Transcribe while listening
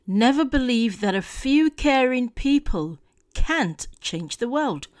Never believe that a few caring people can't change the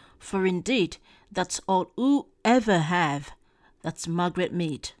world, for indeed, that's all who ever have. That's Margaret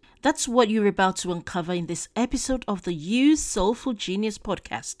Mead. That's what you're about to uncover in this episode of the You Soulful Genius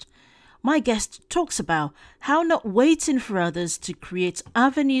podcast. My guest talks about how not waiting for others to create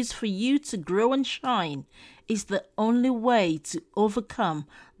avenues for you to grow and shine is the only way to overcome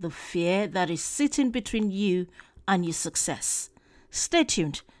the fear that is sitting between you and your success. Stay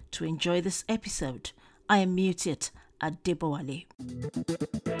tuned to enjoy this episode. I am Muted Adebowale.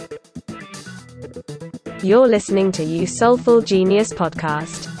 You're listening to You Soulful Genius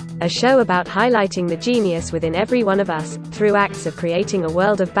podcast, a show about highlighting the genius within every one of us through acts of creating a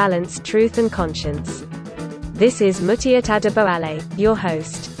world of balance, truth and conscience. This is Mutiat Adebowale, your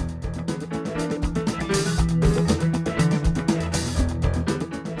host.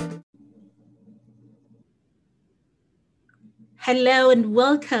 Hello and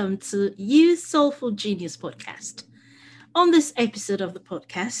welcome to You Soulful Genius podcast. On this episode of the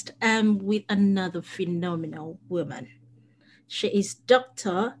podcast, I'm with another phenomenal woman. She is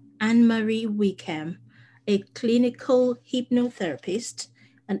Dr. Anne-Marie Wickham, a clinical hypnotherapist,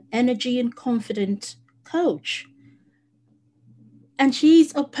 an energy and confidence coach. And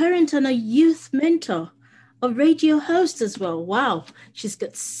she's a parent and a youth mentor, a radio host as well. Wow, she's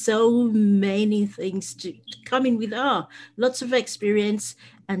got so many things to come in with her. Lots of experience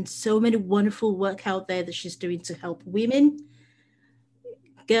and so many wonderful work out there that she's doing to help women,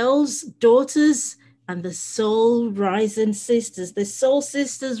 girls, daughters, and the soul rising sisters, the soul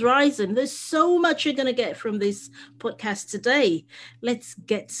sisters rising. There's so much you're going to get from this podcast today. Let's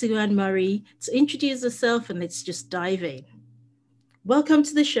get to Anne-Marie to introduce herself and let's just dive in. Welcome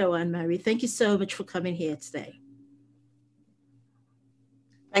to the show, Anne-Marie. Thank you so much for coming here today.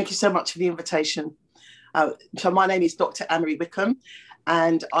 Thank you so much for the invitation. So my name is Dr. Anne-Marie Wickham,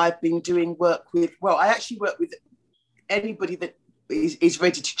 and I've been doing work with, I actually work with anybody that is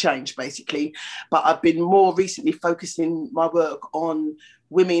ready to change, basically. But I've been more recently focusing my work on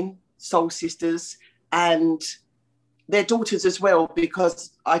women, soul sisters, and their daughters as well,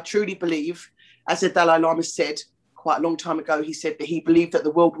 because I truly believe, as the Dalai Lama said quite a long time ago, he said that he believed that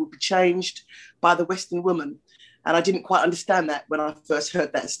the world would be changed by the Western woman. And I didn't quite understand that when I first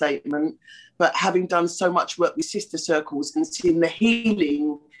heard that statement. But having done so much work with sister circles and seeing the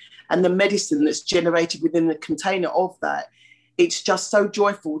healing and the medicine that's generated within the container of that, it's just so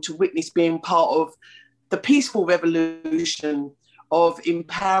joyful to witness being part of the peaceful revolution of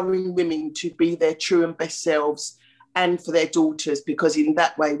empowering women to be their true and best selves and for their daughters, because in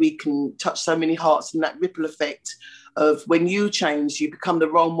that way we can touch so many hearts, and that ripple effect of when you change, you become the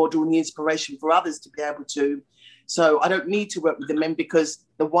role model and the inspiration for others to be able to. So I don't need to work with the men, because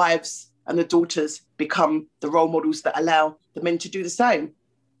the wives and the daughters become the role models that allow the men to do the same.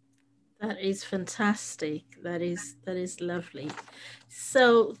 That is fantastic. That is lovely.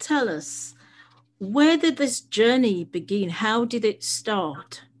 So tell us, where did this journey begin? How did it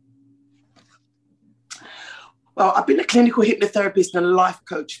start? Well, I've been a clinical hypnotherapist and a life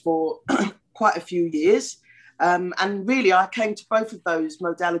coach for quite a few years. And really, I came to both of those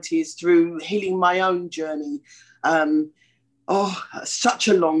modalities through healing my own journey. Such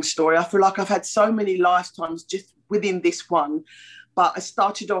a long story. I feel like I've had so many lifetimes just within this one. But I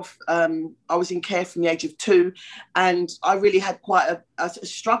started off, I was in care from the age of 2, and I really had quite a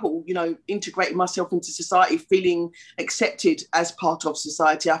struggle, integrating myself into society, feeling accepted as part of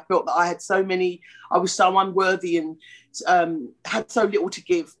society. I felt that I was so unworthy and had so little to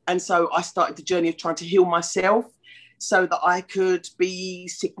give. And so I started the journey of trying to heal myself so that I could be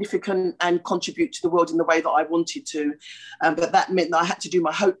significant and contribute to the world in the way that I wanted to. But that meant that I had to do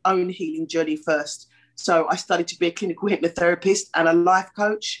my own healing journey first. So I studied to be a clinical hypnotherapist and a life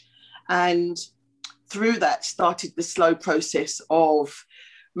coach. And through that started the slow process of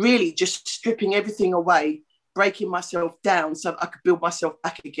really just stripping everything away, breaking myself down so that I could build myself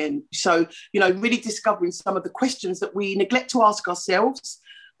back again. So, really discovering some of the questions that we neglect to ask ourselves,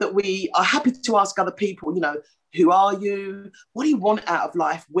 that we are happy to ask other people, who are you? What do you want out of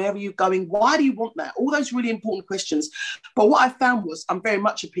life? Where are you going? Why do you want that? All those really important questions. But what I found was, I'm very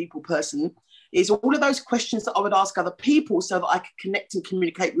much a people person, is all of those questions that I would ask other people so that I could connect and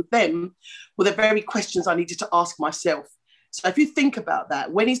communicate with them were the very questions I needed to ask myself. So if you think about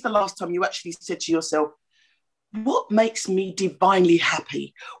that, when is the last time you actually said to yourself, what makes me divinely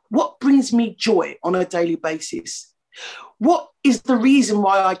happy? What brings me joy on a daily basis? What is the reason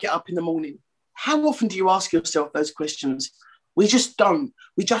why I get up in the morning? How often do you ask yourself those questions? We just don't.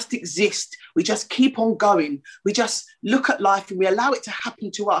 We just exist. We just keep on going. We just look at life and we allow it to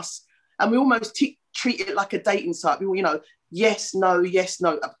happen to us. And we almost treat it like a dating site. yes, no,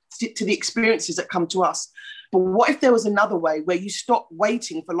 to the experiences that come to us. But what if there was another way where you stop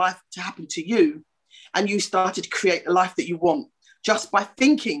waiting for life to happen to you and you started to create the life that you want just by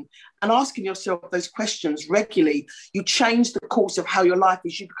thinking and asking yourself those questions regularly? You change the course of how your life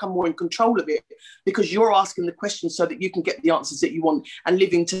is. You become more in control of it because you're asking the questions so that you can get the answers that you want and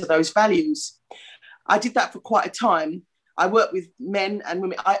live into those values. I did that for quite a time. I worked with men and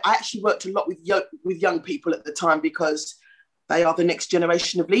women. I actually worked a lot with young people at the time because they are the next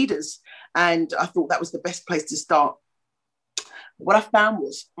generation of leaders. And I thought that was the best place to start. What I found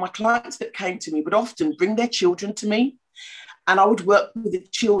was my clients that came to me would often bring their children to me, and I would work with the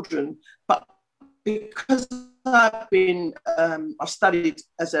children. But because I've studied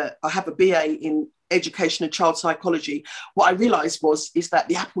I have a BA in education and child psychology, what I realized is that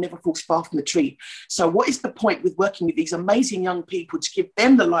the apple never falls far from the tree. So what is the point with working with these amazing young people to give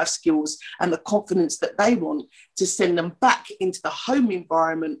them the life skills and the confidence that they want to send them back into the home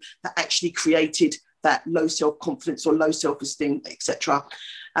environment that actually created that low self-confidence or low self-esteem, etc.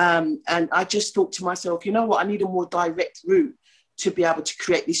 And I just thought to myself, you know what, I need a more direct route to be able to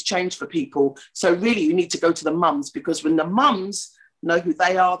create this change for people. So really you need to go to the mums, because when the mums know who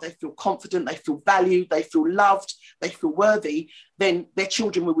they are, they feel confident, they feel valued, they feel loved, they feel worthy, then their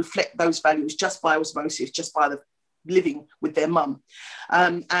children will reflect those values just by osmosis, just by the living with their mum.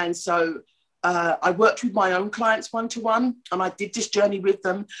 And so I worked with my own clients one-to-one, and I did this journey with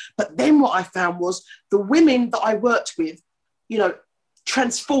them. But then what I found was the women that I worked with, you know,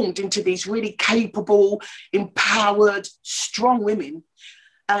 transformed into these really capable, empowered, strong women.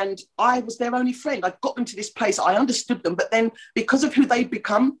 And I was their only friend. I got them to this place. I understood them. But then because of who they'd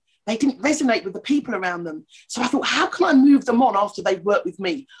become, they didn't resonate with the people around them. So I thought, how can I move them on after they've worked with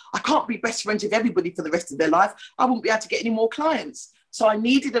me? I can't be best friends with everybody for the rest of their life. I wouldn't be able to get any more clients. So I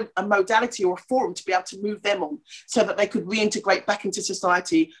needed a modality or a forum to be able to move them on so that they could reintegrate back into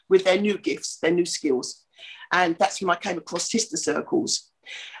society with their new gifts, their new skills. And that's when I came across Sister Circles.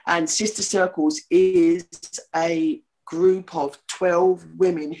 And Sister Circles is a group of 12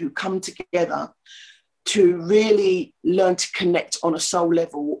 women who come together to really learn to connect on a soul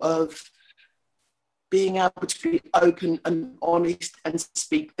level of being able to be open and honest and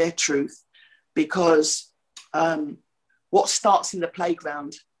speak their truth. Because what starts in the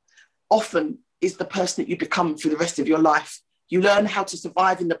playground often is the person that you become for the rest of your life. You learn how to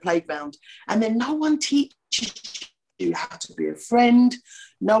survive in the playground, and then no one teaches you how to be a friend.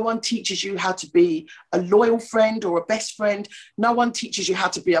 No one teaches you how to be a loyal friend or a best friend. No one teaches you how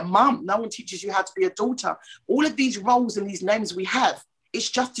to be a mum. No one teaches you how to be a daughter. All of these roles and these names we have, it's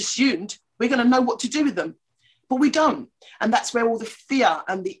just assumed we're going to know what to do with them, but we don't. And that's where all the fear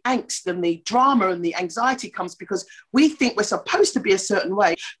and the angst and the drama and the anxiety comes, because we think we're supposed to be a certain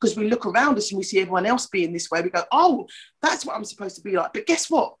way because we look around us and we see everyone else being this way. We go, oh, that's what I'm supposed to be like. But guess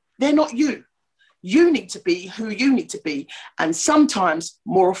what? They're not you. You need to be who you need to be. And sometimes,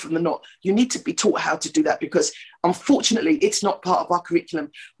 more often than not, you need to be taught how to do that, because unfortunately, it's not part of our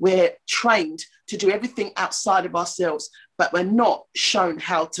curriculum. We're trained to do everything outside of ourselves, but we're not shown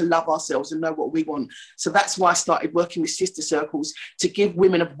how to love ourselves and know what we want. So that's why I started working with Sister Circles, to give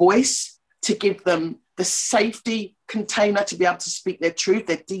women a voice, to give them the safety container to be able to speak their truth,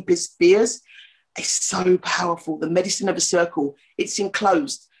 their deepest fears. It's so powerful. The medicine of a circle, it's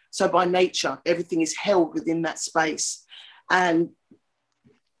enclosed. So by nature, everything is held within that space. And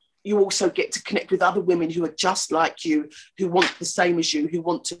you also get to connect with other women who are just like you, who want the same as you, who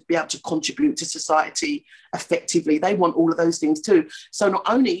want to be able to contribute to society effectively. They want all of those things too. So not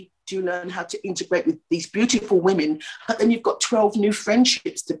only do you learn how to integrate with these beautiful women, but then you've got 12 new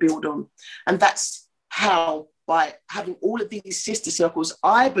friendships to build on. And that's how, by having all of these sister circles,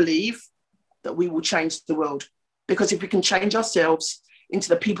 I believe that we will change the world. Because if we can change ourselves into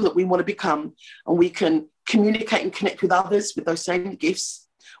the people that we want to become, and we can communicate and connect with others with those same gifts,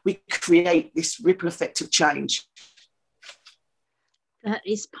 we create this ripple effect of change. That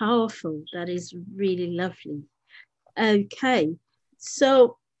is powerful. That is really lovely. Okay,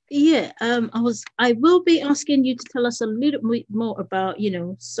 so yeah, I will be asking you to tell us a little bit more about,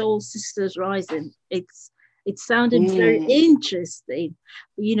 Soul Sisters Rising. It sounded very interesting.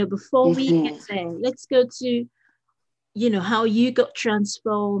 Before we get there, let's go to how you got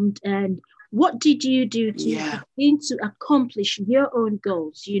transformed, and what did you do to begin to accomplish your own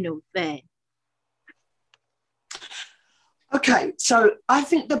goals, there? Okay, so I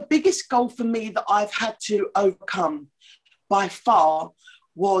think the biggest goal for me that I've had to overcome by far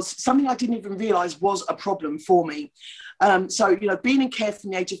was something I didn't even realize was a problem for me. So, being in care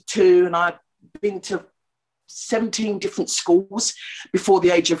from the age of 2, and I've been to 17 different schools before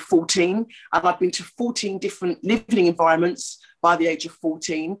the age of 14, and I've been to 14 different living environments by the age of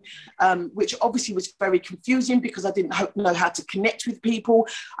 14, which obviously was very confusing because I didn't know how to connect with people.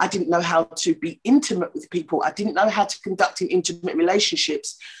 I didn't know how to be intimate with people. I didn't know how to conduct intimate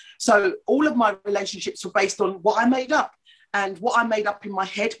relationships. So all of my relationships were based on what I made up. And what I made up in my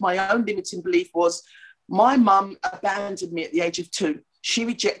head, my own limiting belief was, my mum abandoned me at the age of 2. She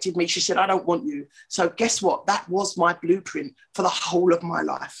rejected me. She said, I don't want you. So guess what? That was my blueprint for the whole of my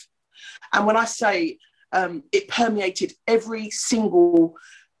life. And when I say it permeated every single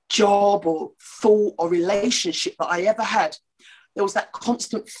job or thought or relationship that I ever had, there was that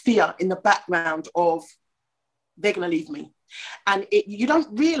constant fear in the background of, they're going to leave me. And you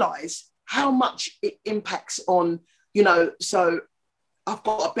don't realize how much it impacts on, so I've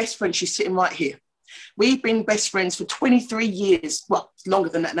got a best friend, she's sitting right here. We've been best friends for 23 years. Well, it's longer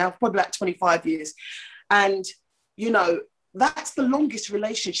than that now, probably about 25 years. And, that's the longest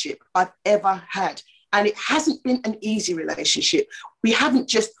relationship I've ever had. And it hasn't been an easy relationship. We haven't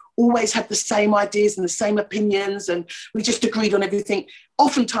just always had the same ideas and the same opinions, and we just agreed on everything.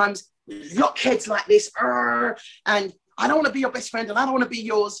 Oftentimes, lock heads like this, and I don't want to be your best friend and I don't want to be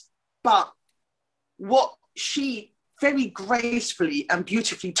yours. But what she very gracefully and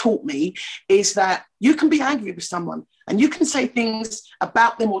beautifully taught me is that you can be angry with someone and you can say things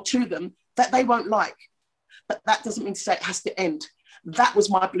about them or to them that they won't like. But that doesn't mean to say it has to end. That was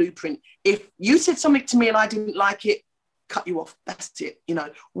my blueprint. If you said something to me and I didn't like it, cut you off. That's it.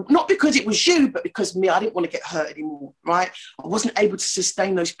 Not because it was you, but because me, I didn't want to get hurt anymore, right? I wasn't able to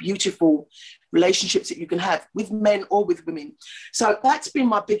sustain those beautiful relationships that you can have with men or with women. So that's been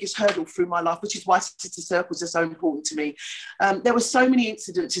my biggest hurdle through my life, which is why Sister Circles are so important to me. There were so many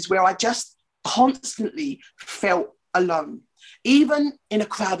incidences where I just constantly felt alone, even in a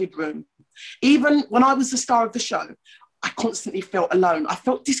crowded room. Even when I was the star of the show, I constantly felt alone. I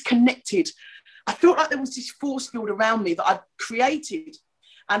felt disconnected. I felt like there was this force field around me that I'd created,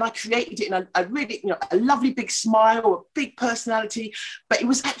 and I created it in a really, a lovely big smile, a big personality, but it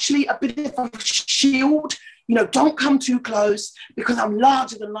was actually a bit of a shield. Don't come too close because I'm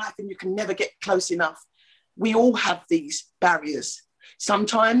larger than life and you can never get close enough. We all have these barriers.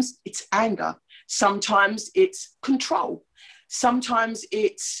 Sometimes it's anger. Sometimes it's control. Sometimes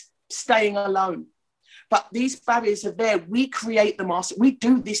it's staying alone. But these barriers are there. We create them ourselves. We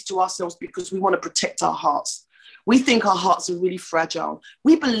do this to ourselves because we want to protect our hearts. We think our hearts are really fragile.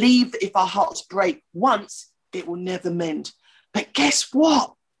 We believe that if our hearts break once, it will never mend. But guess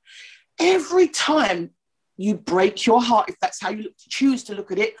what? Every time you break your heart, if that's how you choose to look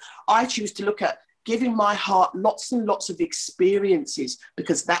at it, I choose to look at giving my heart lots and lots of experiences,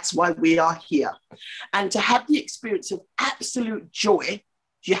 because that's why we are here. And to have the experience of absolute joy,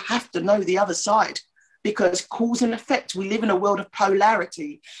 you have to know the other side. Because cause and effect, we live in a world of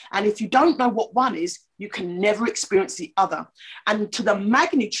polarity. And if you don't know what one is, you can never experience the other. And to the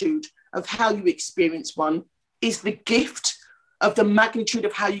magnitude of how you experience one is the gift of the magnitude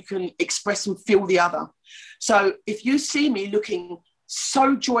of how you can express and feel the other. So if you see me looking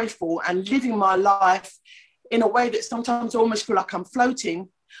so joyful and living my life in a way that sometimes I almost feel like I'm floating,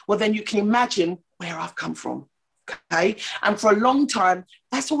 well, then you can imagine where I've come from. Okay. And for a long time,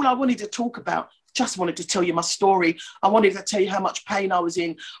 that's all I wanted to talk about. Just wanted to tell you my story. I wanted to tell you how much pain I was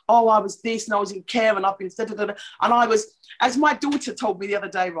in. Oh, I was this and I was in care and I've been and I was, as my daughter told me the other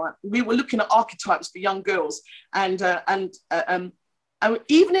day, right, we were looking at archetypes for young girls, and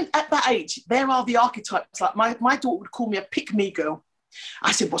even at that age, there are the archetypes. Like my daughter would call me a pick-me girl.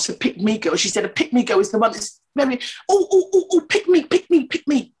 I said, what's a pick-me girl? She said, a pick-me girl is the one that's very, pick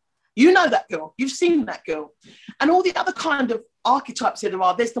me. You know that girl. You've seen that girl. And all the other kind of archetypes that there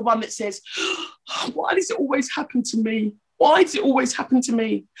are, there's the one that says, oh, why does it always happen to me? Why does it always happen to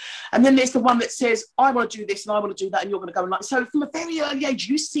me? And then there's the one that says, I want to do this and I want to do that, and you're going to go and like. So from a very early age,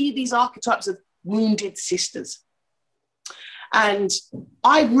 you see these archetypes of wounded sisters. And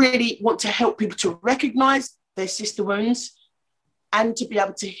I really want to help people to recognize their sister wounds and to be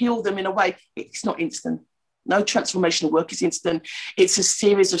able to heal them in a way. It's not instant. No transformational work is instant. It's a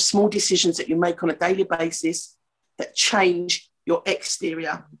series of small decisions that you make on a daily basis that change your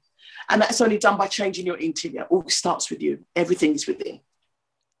exterior. And that's only done by changing your interior. All starts with you. Everything is within.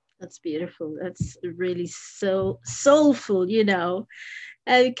 That's beautiful. That's really so soulful,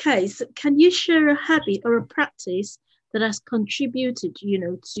 Okay, so can you share a habit or a practice that has contributed,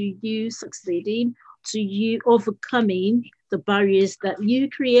 to you succeeding, to you overcoming the barriers that you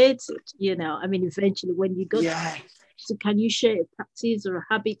created, eventually when you got there. So can you share a practice or a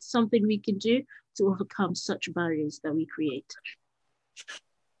habit, something we can do to overcome such barriers that we create?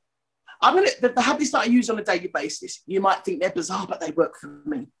 The habits that I use on a daily basis, you might think they're bizarre, but they work for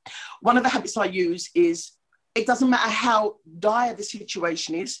me. One of the habits I use is, it doesn't matter how dire the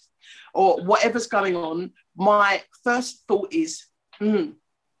situation is or whatever's going on, my first thought is,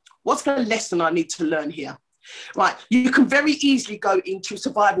 what's the lesson I need to learn here? Right, you can very easily go into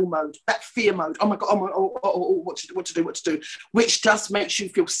survival mode, that fear mode. Oh my God, what to do, which just makes you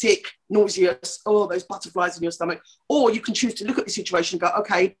feel sick, nauseous, those butterflies in your stomach. Or you can choose to look at the situation and go,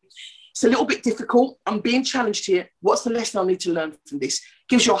 okay, it's a little bit difficult. I'm being challenged here. What's the lesson I need to learn from this?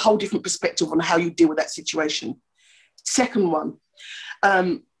 Gives you a whole different perspective on how you deal with that situation. Second one,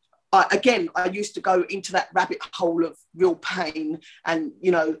 I used to go into that rabbit hole of real pain and,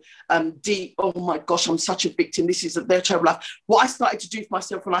 deep, oh my gosh, I'm such a victim. This is their terrible life. What I started to do for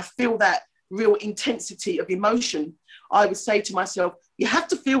myself, when I feel that real intensity of emotion, I would say to myself, you have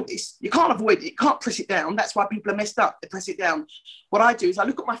to feel this. You can't avoid it. You can't press it down. That's why people are messed up. They press it down. What I do is I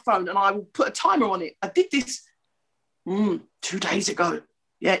look at my phone and I will put a timer on it. I did this 2 days ago.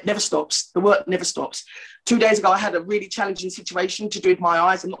 Yeah, it never stops. The work never stops. 2 days ago, I had a really challenging situation to do with my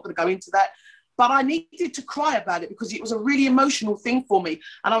eyes. I'm not going to go into that. But I needed to cry about it because it was a really emotional thing for me.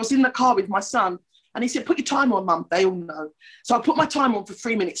 And I was in the car with my son and he said, put your timer on, Mum. They all know. So I put my timer on for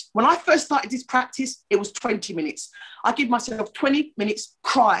 3 minutes. When I first started this practice, it was 20 minutes. I give myself 20 minutes,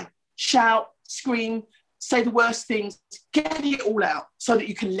 cry, shout, scream, say the worst things, get it all out so that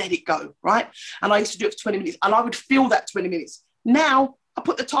you can let it go, right? And I used to do it for 20 minutes and I would feel that 20 minutes. Now, I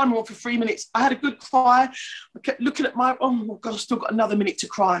put the timer on for 3 minutes. I had a good cry. I kept looking at oh my God, I've still got another minute to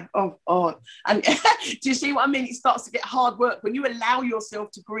cry. Oh. And do you see what I mean? It starts to get hard work. When you allow yourself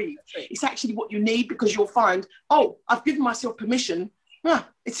to breathe, it's actually what you need, because you'll find, I've given myself permission.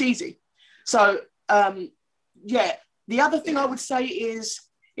 It's easy. So, the other thing I would say is,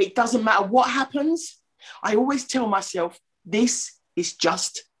 it doesn't matter what happens. I always tell myself, this is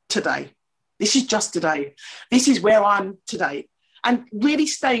just today. This is just today. This is where I'm today. And really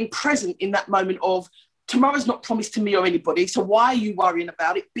staying present in that moment of, tomorrow's not promised to me or anybody, so why are you worrying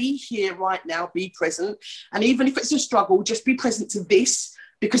about it? Be here right now, be present. And even if it's a struggle, just be present to this,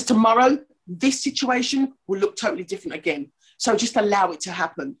 because tomorrow, this situation will look totally different again. So just allow it to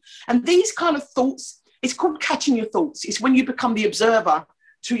happen. And these kind of thoughts, it's called catching your thoughts. It's when you become the observer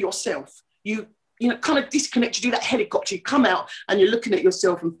to yourself. You kind of disconnect, you do that helicopter, you come out and you're looking at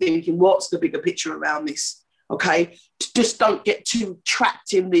yourself and thinking, what's the bigger picture around this? Okay, just don't get too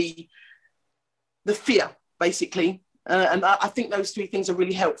trapped in the fear, basically. And I think those 3 things are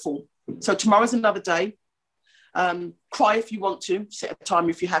really helpful. So tomorrow's another day. Cry if you want to, set a timer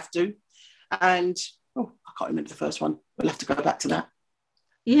if you have to. And, I can't remember the first one. We'll have to go back to that.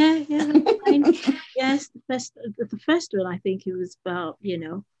 Yeah. Yes, the first one, I think it was about,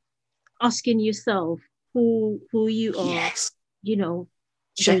 asking yourself who you are, yes.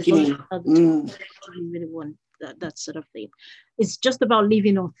 Checking in. You really want that sort of thing. It's just about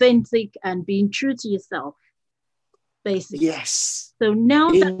living authentic and being true to yourself, basically. Yes. So now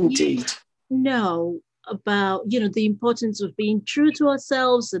Indeed. that you know about, the importance of being true to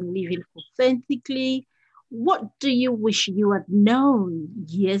ourselves and living authentically, what do you wish you had known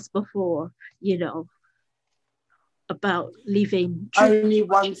years before, about living true? Only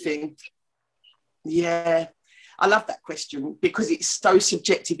one thing. Yeah. I love that question because it's so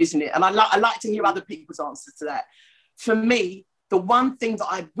subjective, isn't it? And I like to hear other people's answers to that. For me, the one thing that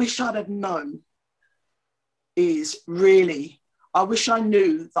I wish I'd have known is really, I wish I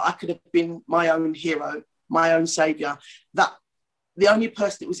knew that I could have been my own hero, my own saviour, that the only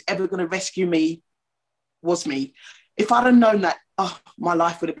person that was ever going to rescue me was me. If I'd have known that, my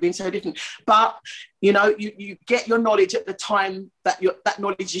life would have been so different. But, you get your knowledge at the time that that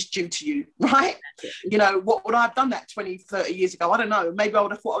knowledge is due to you, right? What would I have done that 20, 30 years ago? I don't know. Maybe I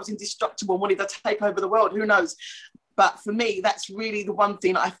would have thought I was indestructible and wanted to take over the world. Who knows? But for me, that's really the one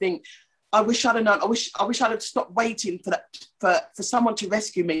thing I think I wish I'd have known. I wish I'd have stopped waiting for that, for someone to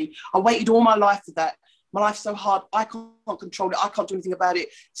rescue me. I waited all my life for that. My life's so hard. I can't control it. I can't do anything about it.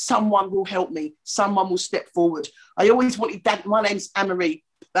 Someone will help me. Someone will step forward. I always wanted that. My name's Anne-Marie,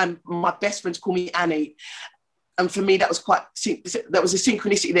 and my best friends call me Annie. And for me, that was a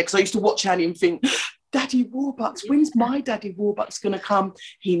synchronicity there, because I used to watch Annie and think, Daddy Warbucks, when's my Daddy Warbucks going to come?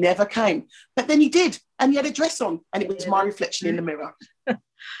 He never came. But then he did, and he had a dress on, and it was my reflection in the mirror.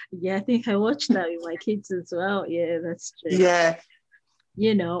 Yeah, I think I watched that with my kids as well. Yeah, that's true. Yeah.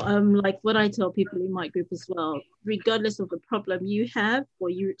 Like what I tell people in my group as well, regardless of the problem you have or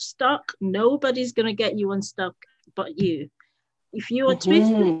you're stuck, nobody's going to get you unstuck but you. If you are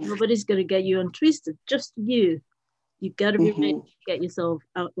twisted, nobody's going to get you untwisted, just you. You got to be ready to get yourself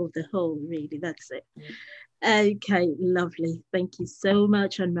out of the hole, really. That's it. Okay, lovely. Thank you so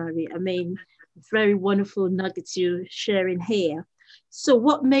much, Anne-Marie. I mean, very wonderful nuggets you're sharing here. So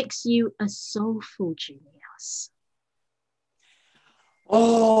what makes you a soulful genius?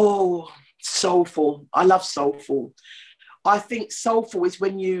 Oh, soulful. I love soulful. I think soulful is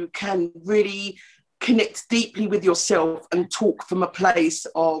when you can really connect deeply with yourself and talk from a place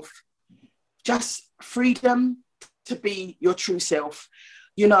of just freedom to be your true self.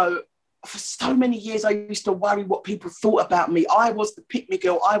 You know, for so many years, I used to worry what people thought about me. I was the pick me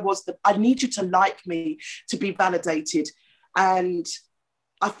girl. I need you to like me to be validated. And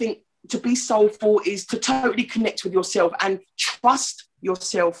I think to be soulful is to totally connect with yourself and trust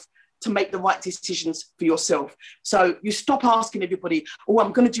yourself to make the right decisions for yourself. So you stop asking everybody, oh,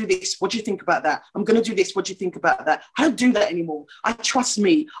 I'm going to do this. What do you think about that? I'm going to do this. What do you think about that? I don't do that anymore. I trust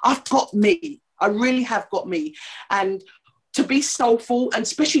me. I've got me. I really have got me. And to be soulful, and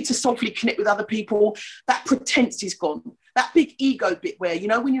especially to soulfully connect with other people, that pretense is gone. That big ego bit where, you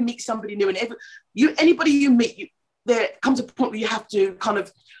know, when you meet somebody new and anybody you meet, there comes a point where you have to kind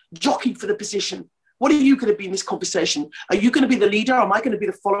of jockey for the position. What are you going to be in this conversation? Are you going to be the leader? Am I going to be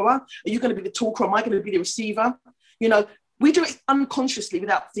the follower? Are you going to be the talker? Am I going to be the receiver? You know, we do it unconsciously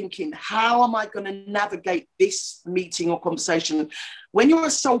without thinking, how am I going to navigate this meeting or conversation? When you're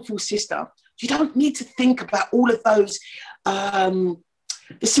a soulful sister, you don't need to think about all of those, the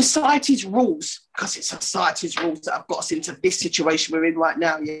society's rules, because it's society's rules that have got us into this situation we're in right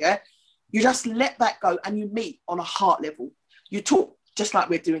now, yeah? You just let that go and you meet on a heart level. You talk just like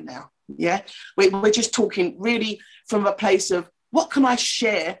we're doing now. Yeah, we're just talking really from a place of what can I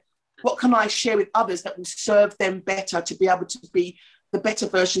share? What can I share with others that will serve them better to be able to be the better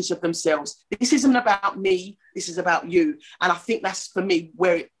versions of themselves? This isn't about me. This is about you. And I think that's for me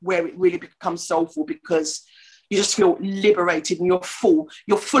where it really becomes soulful, because you just feel liberated and you're full.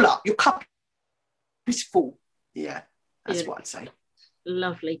 You're full up. Your cup is full. Yeah, that's what I'd say.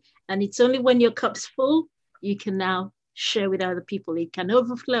 Lovely. And it's only when your cup's full you can now share with other people. It can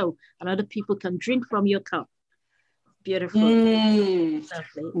overflow and other people can drink from your cup. Beautiful. Lovely.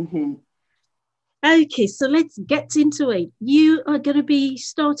 Mm-hmm. Okay, so let's get into it. You are going to be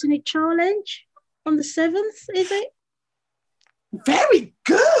starting a challenge on the 7th, is it? Very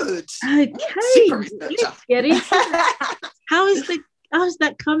good. Okay, let's get into it. How's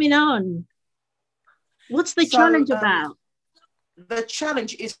that coming on? What's the challenge about? The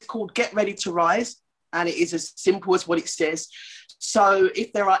challenge is called Get Ready to Rise. And it is as simple as what it says. So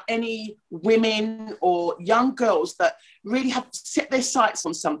if there are any women or young girls that really have set their sights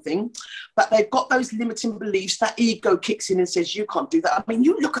on something, but they've got those limiting beliefs, that ego kicks in and says, you can't do that. I mean,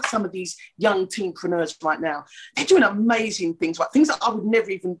 you look at some of these young teenpreneurs right now, they're doing amazing things, like things that I would never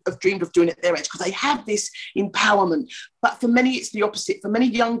even have dreamed of doing at their age, because they have this empowerment. But for many, it's the opposite. For many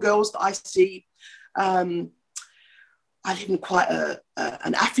young girls that I see, I live in quite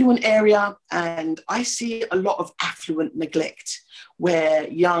an affluent area, and I see a lot of affluent neglect where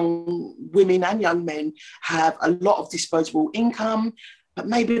young women and young men have a lot of disposable income, but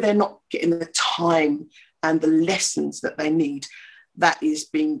maybe they're not getting the time and the lessons that they need that is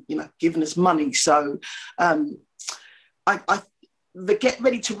being, given as money. So the Get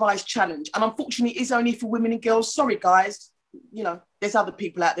Ready to Rise challenge, and unfortunately it is only for women and girls. Sorry, guys. There's other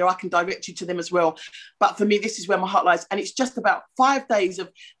people out there. I can direct you to them as well. But for me, this is where my heart lies. And it's just about 5 days of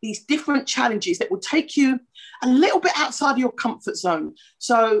these different challenges that will take you a little bit outside of your comfort zone.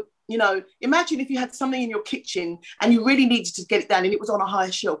 So, imagine if you had something in your kitchen and you really needed to get it down and it was on a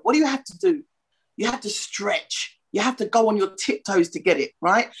higher shelf. What do you have to do? You have to stretch. You have to go on your tiptoes to get it,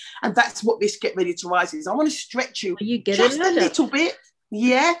 right? And that's what this Get Ready to Rise is. I want to stretch you just a little bit.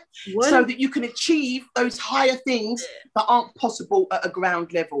 Yeah, so that you can achieve those higher things that aren't possible at a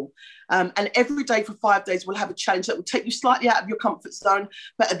ground level. And every day for 5 days, we'll have a challenge that will take you slightly out of your comfort zone.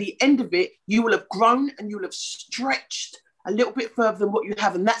 But at the end of it, you will have grown and you will have stretched a little bit further than what you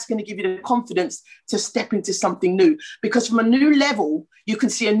have. And that's going to give you the confidence to step into something new. Because from a new level, you can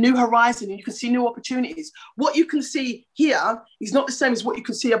see a new horizon and you can see new opportunities. What you can see here is not the same as what you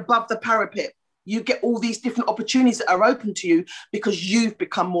can see above the parapet. You get all these different opportunities that are open to you because you've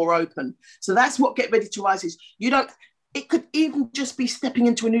become more open. So that's what Get Ready to Rise is. It could even just be stepping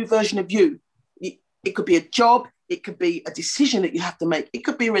into a new version of you. It could be a job. It could be a decision that you have to make. It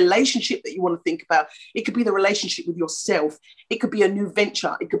could be a relationship that you want to think about. It could be the relationship with yourself. It could be a new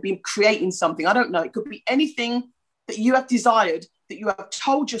venture. It could be creating something. I don't know. It could be anything that you have desired, that you have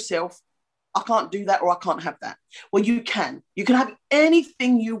told yourself, I can't do that or I can't have that. Well, you can. You can have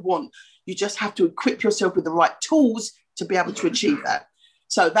anything you want. You just have to equip yourself with the right tools to be able to achieve that.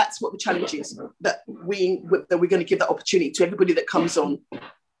 So that's what the challenge is, that we're going to give that opportunity to everybody that comes on.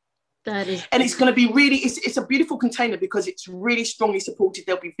 And it's going to be really, it's a beautiful container because it's really strongly supported.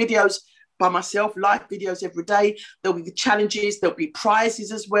 There'll be videos by myself, live videos every day. There'll be the challenges, there'll be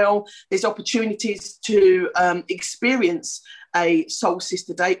prizes as well. There's opportunities to experience a Soul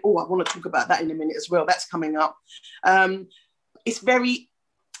Sister Day. Oh, I want to talk about that in a minute as well. That's coming up.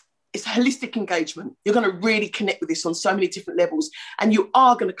 It's a holistic engagement. You're going to really connect with this on so many different levels. And you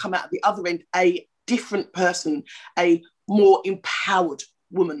are going to come out at the other end a different person, a more empowered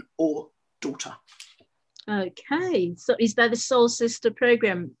woman or daughter. Okay. So is that the Soul Sister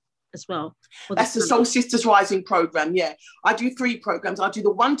program as well? That's the Soul Sisters Rising program, yeah. I do 3 programs. I do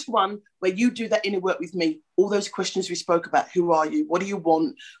the one-to-one where you do that inner work with me. All those questions we spoke about. Who are you? What do you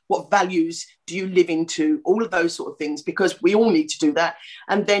want? What values do you live into? All of those sort of things, because we all need to do that.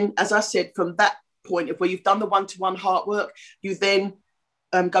 And then, as I said, from that point of where you've done the one-to-one heart work, you then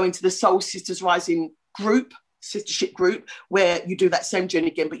go into the Soul Sisters Rising group, sistership group, where you do that same journey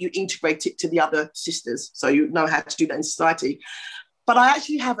again, but you integrate it to the other sisters. So you know how to do that in society. But I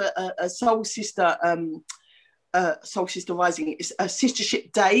actually have a Soul Sister Rising. It's a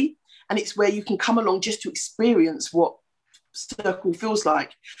sistership day, and it's where you can come along just to experience what circle feels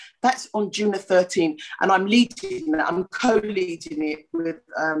like. That's on June the 13th, and I'm leading it. I'm co-leading it with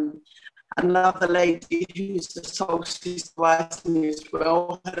another lady who's a Soul Sister Rising as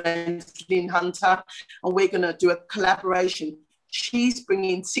well. Her name's Lynn Hunter, and we're going to do a collaboration. She's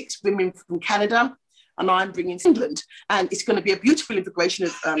bringing 6 women from Canada, and I'm bringing England, and it's going to be a beautiful integration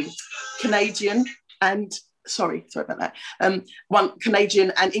of Canadian and sorry about that. One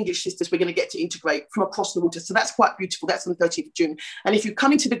Canadian and English sisters we're going to get to integrate from across the water. So that's quite beautiful. That's on the 13th of June. And if you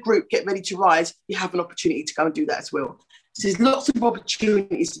come into the group, Get Ready to Rise, you have an opportunity to go and do that as well. So there's lots of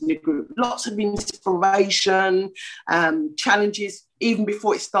opportunities in the group, lots of inspiration, challenges, even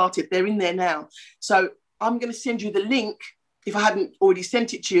before it started. They're in there now. So I'm going to send you the link, if I hadn't already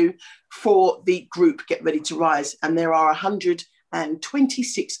sent it to you, for the group Get Ready to Rise. And there are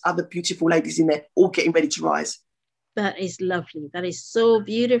 126 other beautiful ladies in there, all getting ready to rise. That is lovely. That is so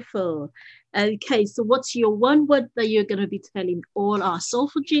beautiful. Okay, so what's your one word that you're going to be telling all our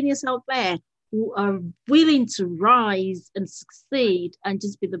soulful genius out there who are willing to rise and succeed and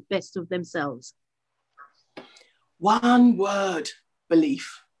just be the best of themselves? One word: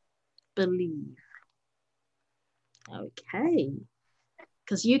 belief. Believe. Okay,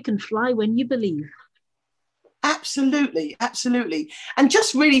 because you can fly when you believe. Absolutely, absolutely. And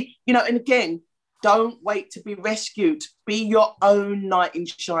just really, and again, don't wait to be rescued. Be your own knight in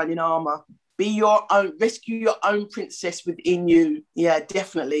shining armor. Be your own, rescue your own princess within you. Yeah,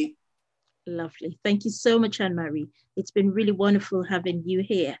 definitely. Lovely. Thank you so much, Anne-Marie. It's been really wonderful having you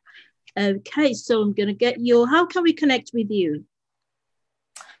here. Okay, so I'm going to get how can we connect with you?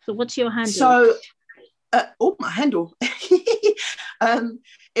 So what's your handle? So, my handle.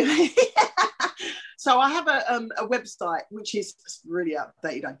 So I have a website, which is really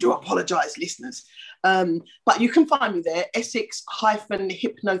outdated. I do apologise, listeners. But you can find me there,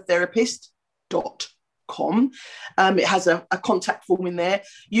 essex-hypnotherapist.com. It has a contact form in there.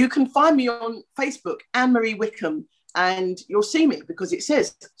 You can find me on Facebook, Anne-Marie Wickham, and you'll see me because it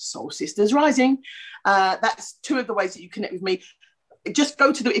says Soul Sisters Rising. That's 2 of the ways that you connect with me. Just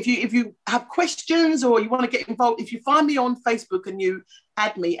go to if you have questions or you want to get involved, if you find me on Facebook and you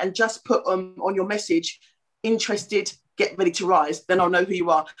add me and just put on your message, interested, get ready to rise, then I'll know who you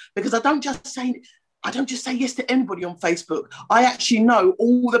are. Because I don't just say yes to anybody on Facebook. I actually know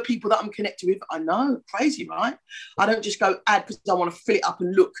all the people that I'm connected with. I know, crazy, right? I don't just go add because I want to fill it up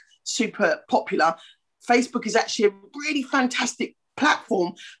and look super popular. Facebook is actually a really fantastic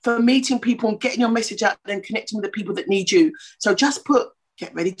platform for meeting people and getting your message out and connecting with the people that need you. So just put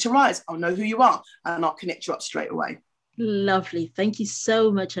Get Ready to Rise. I'll know who you are and I'll connect you up straight away. Lovely. Thank you so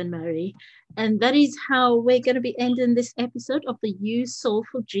much, Anne-Marie. And that is how we're going to be ending this episode of the You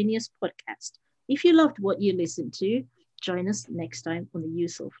Soulful Genius podcast. If you loved what you listened to, join us next time on the You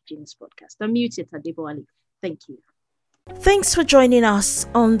Soulful Genius podcast. I'm muted, Adebo Ali. Thank you. Thanks for joining us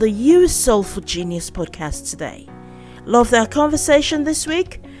on the You Soulful Genius podcast today. Love our conversation this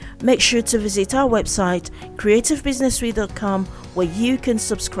week? Make sure to visit our website, creativebusinessweek.com, where you can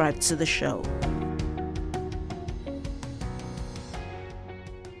subscribe to the show.